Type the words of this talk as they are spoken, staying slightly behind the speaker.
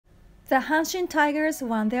The阪神Tigers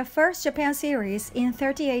won their first Japan series in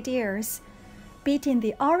 38 years, beating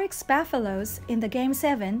the Oryx Buffaloes in the Game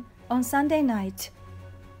 7 on Sunday night.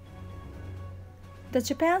 The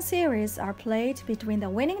Japan series are played between the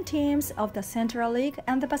winning teams of the Central League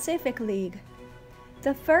and the Pacific League.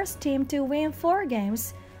 The first team to win 4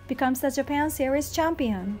 games becomes the Japan Series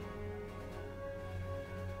champion.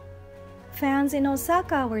 Fans in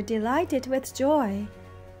Osaka were delighted with joy.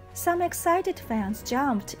 Some excited fans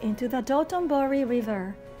jumped into the Dotonbori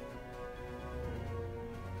River.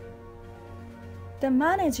 The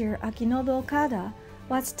manager Akinobu Okada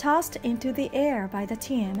was tossed into the air by the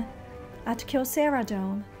team at Kyocera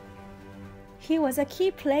Dome. He was a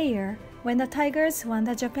key player when the Tigers won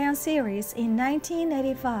the Japan Series in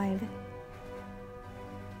 1985.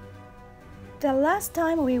 The last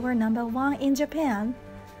time we were number 1 in Japan,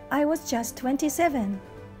 I was just 27.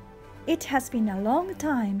 It has been a long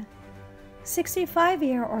time,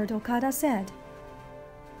 65-year-old Okada said.